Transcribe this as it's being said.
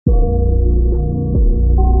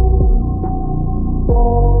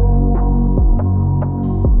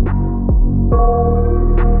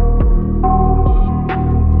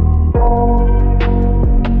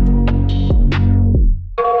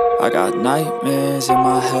got nightmares in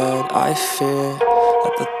my head, I fear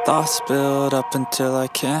that the thoughts build up until I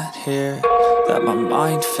can't hear, that my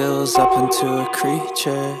mind fills up into a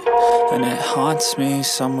creature, and it haunts me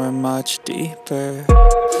somewhere much deeper.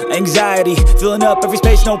 Anxiety, filling up every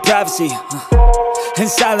space, no privacy. And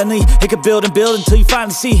silently, it could build and build until you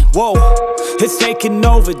finally see, whoa, it's taking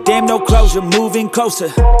over, damn, no closure, moving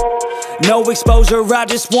closer. No exposure, I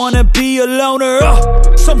just wanna be a loner.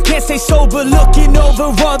 Some can't stay sober, looking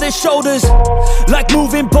over all their shoulders, like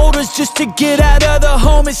moving boulders just to get out of the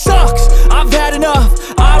home. It sucks, I've had enough,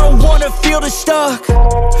 I don't wanna feel the stuck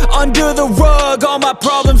under the rug, all my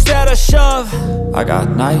problems that I shove. I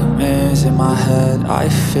got nightmares in my head, I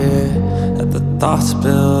fear that the thoughts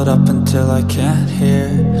build up until I can't hear,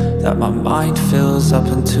 that my mind fills up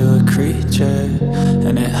into a creature,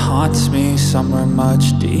 and it haunts me somewhere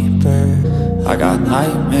much deeper. I got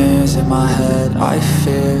nightmares in my head, I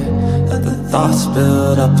fear that the thoughts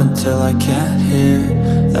build up until I can't hear,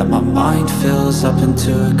 that my mind fills up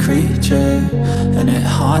into a creature, and it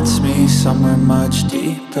haunts me somewhere much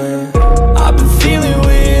deeper. I've been feeling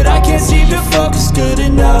weird, I can't seem to focus good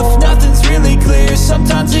enough, nothing's really clear,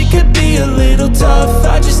 sometimes it could be a little tough.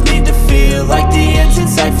 I just need to feel like the end's in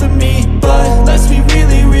sight for me, but let's be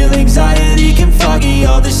really real, anxiety can foggy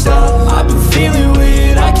all this stuff. I've been feeling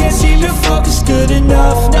weird, I can't seem to focus good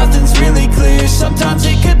enough, nothing's really clear, sometimes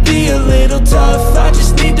it could be a little tough. I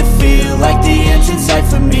just need to feel like the end's in sight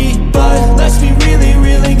for me, but let's be really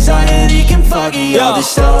real, anxiety can foggy all this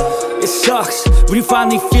stuff. It sucks when you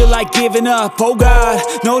finally feel like giving up. Oh God,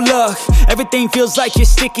 no luck, everything feels like you're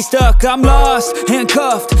sticky stuck. I'm lost,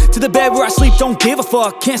 handcuffed to the bed where I sleep, don't give a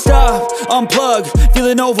fuck. Can't stop, unplug,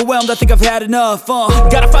 feeling overwhelmed, I think I've had enough.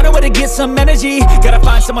 Gotta find a way to get some energy, gotta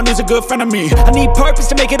find someone who's a good friend of me. I need purpose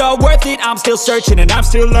to make it all worth it, I'm still searching and I'm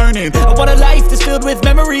still learning. I want a life that's filled with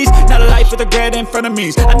memories, not a life with regret in front of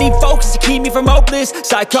me. I need focus to keep me from hopeless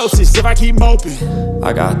psychosis if I keep moping.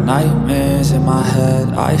 I got nightmares in my head,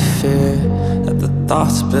 I fear that the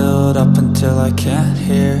thoughts build up until I can't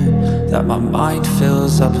hear, that my mind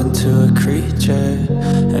fills up into a creature,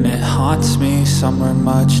 and it haunts me somewhere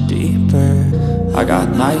much deeper. I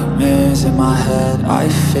got nightmares in my head, I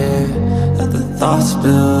fear that the thoughts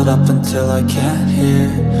build up until I can't hear,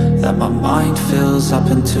 that my mind fills up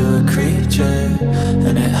into a creature,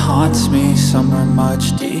 and it haunts me somewhere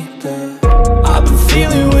much deeper. I've been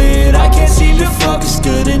feeling weird, I can't seem to focus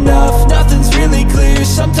good enough, nothing's really clear,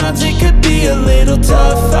 sometimes it could be a little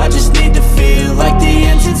tough. I just need to feel like the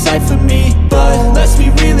end's in sight for me, but let's be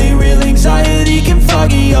really real, anxiety can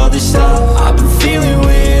foggy all this stuff. I've been feeling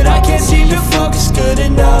weird, I can't seem to focus good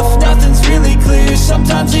enough, nothing's really clear,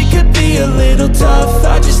 sometimes it could be a little tough.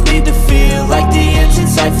 I just need to feel like the end's in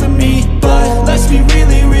sight for me, but let's be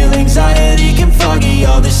really real, anxiety can foggy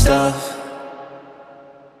all this stuff.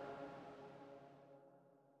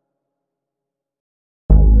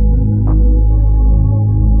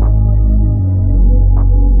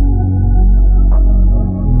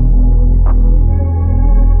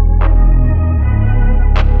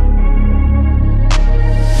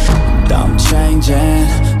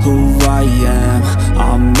 Who I am,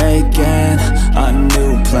 I'm making a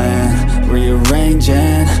new plan,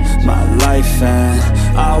 rearranging my life, and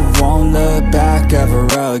I won't look back ever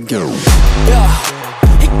again.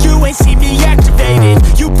 You ain't see me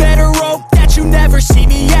activated, you better hope that you never see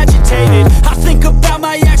me agitated. I think about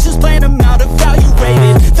my actions, plan them out,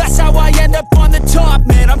 evaluated. That's how I end up on the top,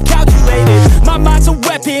 man, I'm calculated. My mind's a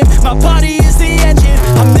weapon, my body is the engine.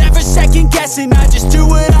 I'm never second guessing, I just do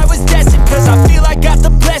what I was destined, cause I feel I got the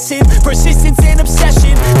blessing, persistence and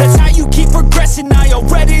obsession. That's how you keep progressing, I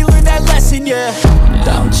already learned that lesson, yeah. And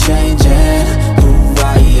I'm changing who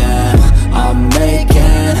I am, I'm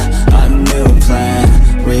making a new plan,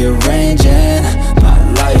 rearranging my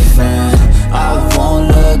life, and I won't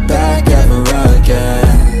look back ever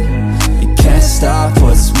again. You can't stop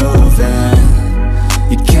what's moving,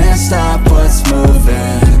 you can't stop what's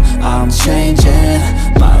moving. I'm changing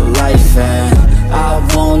my life, and I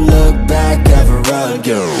won't look back ever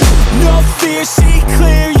again. No fear, see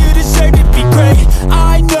clear,